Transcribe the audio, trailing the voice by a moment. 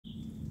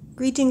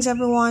Greetings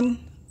everyone,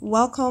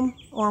 welcome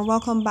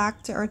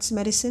back to Earth's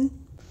Medicine,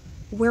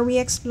 where we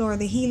explore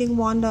the healing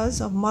wonders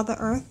of Mother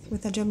Earth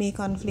with a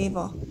Jamaican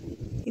flavor.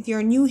 If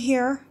you're new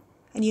here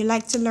and you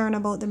like to learn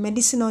about the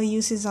medicinal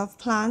uses of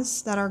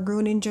plants that are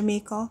grown in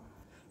Jamaica,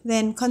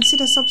 then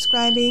consider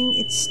subscribing.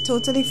 It's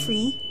totally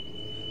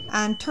free,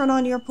 and turn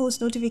on your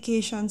post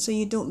notifications so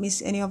you don't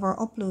miss any of our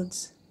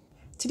uploads.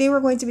 Today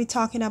we're going to be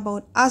talking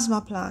about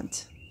Asthma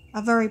Plant,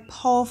 a very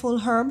powerful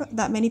herb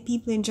that many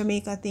people in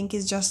Jamaica think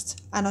is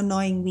just an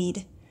annoying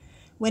weed,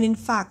 when in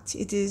fact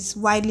it is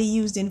widely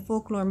used in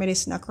folklore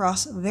medicine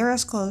across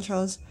various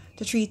cultures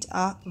to treat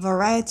a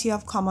variety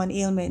of common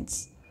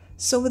ailments.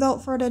 So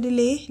without further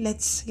delay,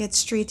 let's get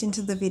straight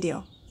into the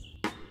video.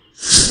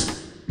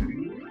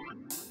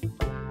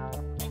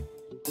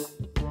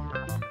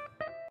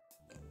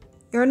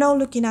 You're now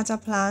looking at a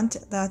plant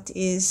that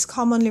is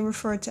commonly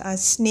referred to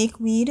as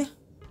snakeweed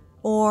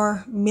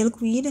or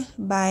milkweed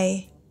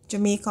by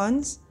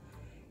Jamaicans.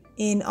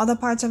 In other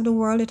parts of the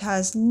world, it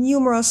has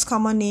numerous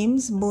common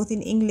names, both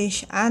in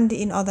English and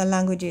in other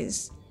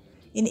languages.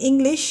 In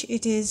English,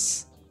 it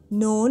is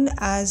known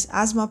as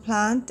asthma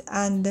plant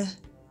and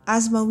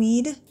asthma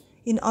weed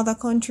in other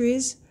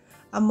countries,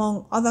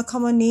 among other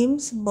common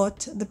names,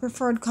 but the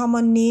preferred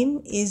common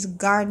name is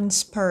garden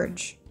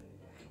spurge.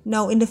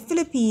 Now, in the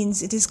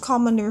Philippines, it is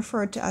commonly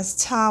referred to as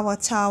tawa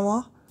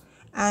tawa,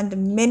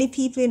 and many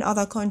people in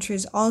other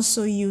countries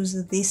also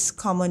use this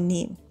common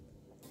name.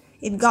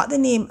 It got the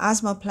name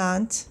asthma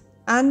plant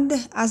and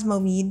asthma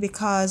weed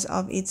because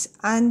of its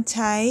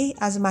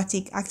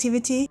anti-asthmatic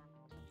activity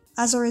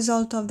as a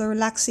result of the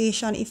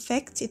relaxation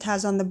effect it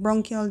has on the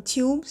bronchial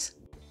tubes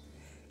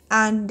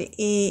and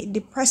a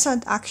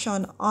depressant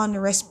action on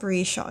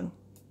respiration.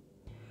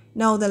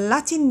 Now, the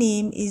Latin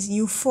name is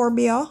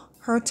Euphorbia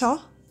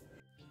hirta,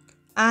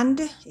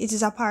 and it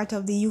is a part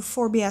of the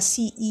Euphorbia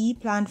CE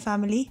plant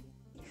family,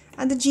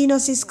 and the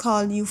genus is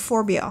called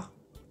Euphorbia.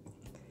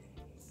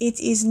 It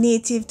is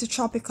native to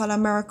tropical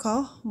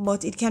America,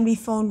 but it can be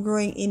found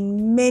growing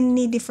in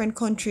many different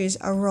countries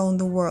around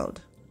the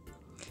world.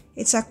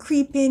 It's a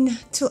creeping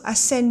to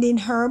ascending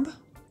herb.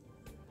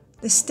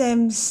 The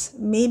stems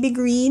may be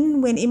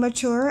green when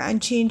immature and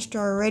change to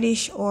a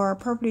reddish or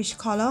purplish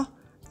color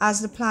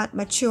as the plant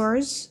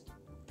matures.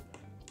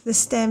 The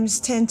stems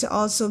tend to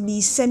also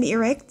be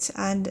semi-erect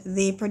and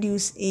they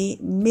produce a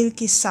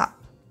milky sap.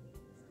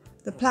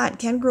 The plant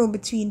can grow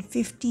between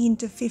 15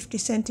 to 50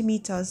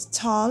 centimeters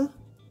tall.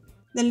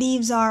 The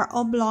leaves are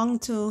oblong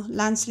to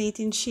lanceolate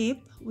in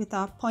shape with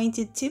a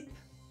pointed tip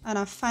and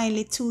a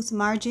finely toothed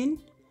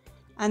margin,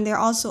 and they're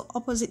also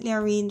oppositely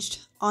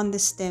arranged on the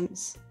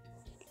stems.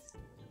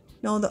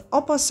 Now, the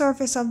upper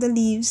surface of the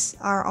leaves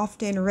are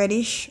often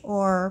reddish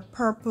or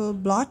purple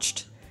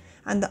blotched,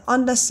 and the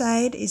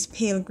underside is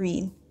pale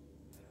green.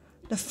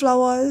 The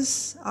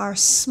flowers are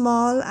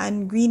small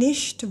and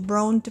greenish to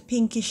brown to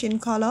pinkish in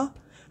color,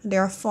 and they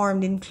are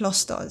formed in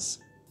clusters.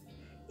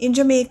 In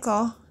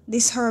Jamaica,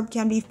 this herb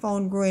can be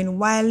found growing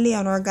wildly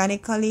and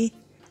organically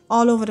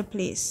all over the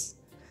place.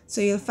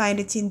 So you'll find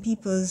it in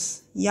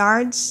people's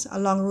yards,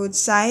 along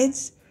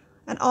roadsides,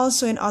 and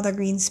also in other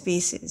green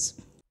spaces.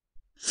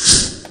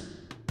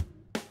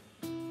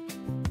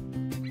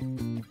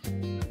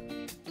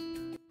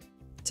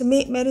 To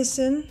make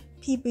medicine,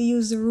 people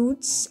use the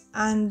roots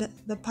and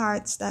the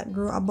parts that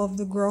grow above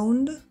the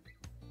ground.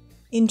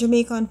 In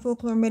Jamaican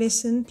folklore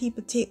medicine,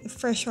 people take the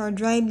fresh or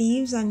dried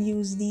leaves and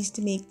use these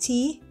to make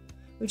tea,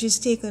 which is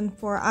taken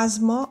for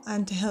asthma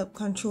and to help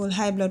control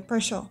high blood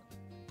pressure.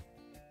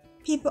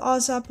 People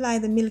also apply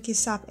the milky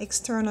sap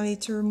externally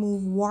to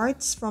remove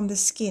warts from the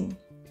skin.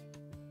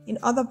 In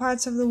other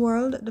parts of the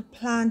world, the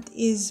plant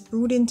is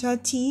brewed into a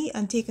tea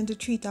and taken to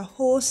treat a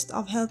host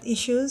of health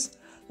issues,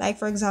 like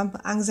for example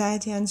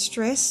anxiety and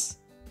stress.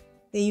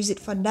 They use it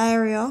for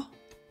diarrhea,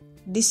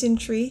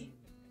 dysentery,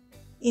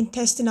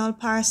 intestinal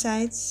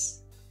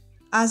parasites,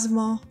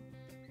 asthma,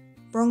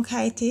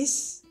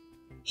 bronchitis,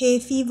 hay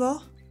fever,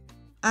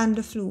 and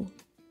the flu.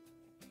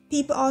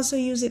 People also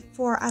use it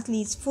for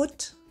athlete's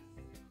foot.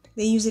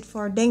 They use it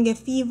for dengue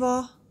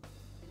fever,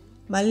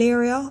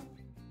 malaria,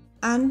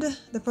 and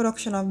the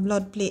production of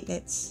blood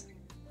platelets.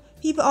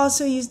 People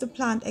also use the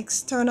plant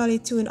externally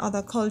too in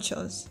other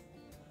cultures.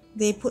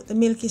 They put the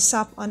milky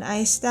sap on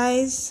ice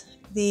dyes.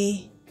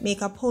 They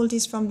make up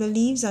poultice from the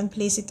leaves and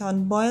place it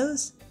on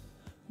boils.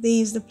 They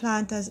use the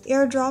plant as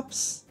ear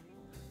drops.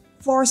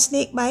 For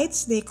snake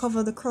bites, they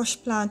cover the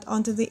crushed plant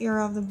onto the ear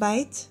of the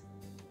bite.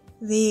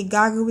 They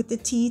gargle with the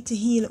tea to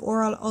heal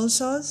oral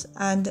ulcers,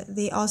 and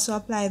they also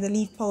apply the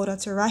leaf powder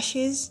to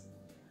rashes,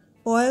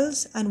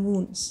 boils, and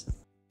wounds.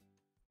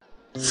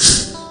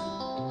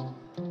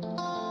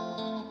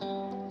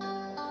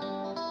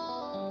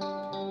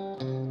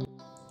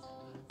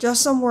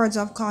 Just some words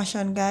of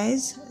caution,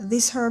 guys.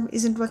 This herb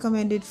isn't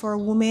recommended for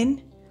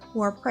women who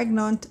are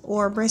pregnant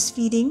or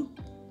breastfeeding.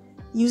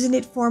 Using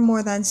it for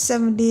more than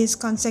 7 days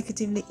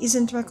consecutively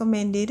isn't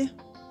recommended.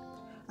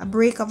 A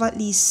break of at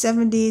least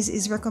 7 days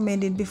is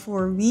recommended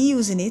before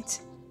reusing it,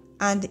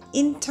 and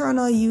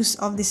internal use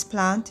of this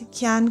plant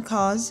can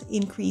cause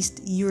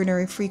increased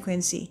urinary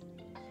frequency.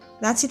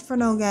 That's it for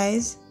now,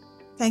 guys.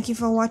 Thank you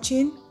for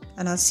watching,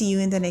 and I'll see you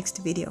in the next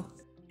video.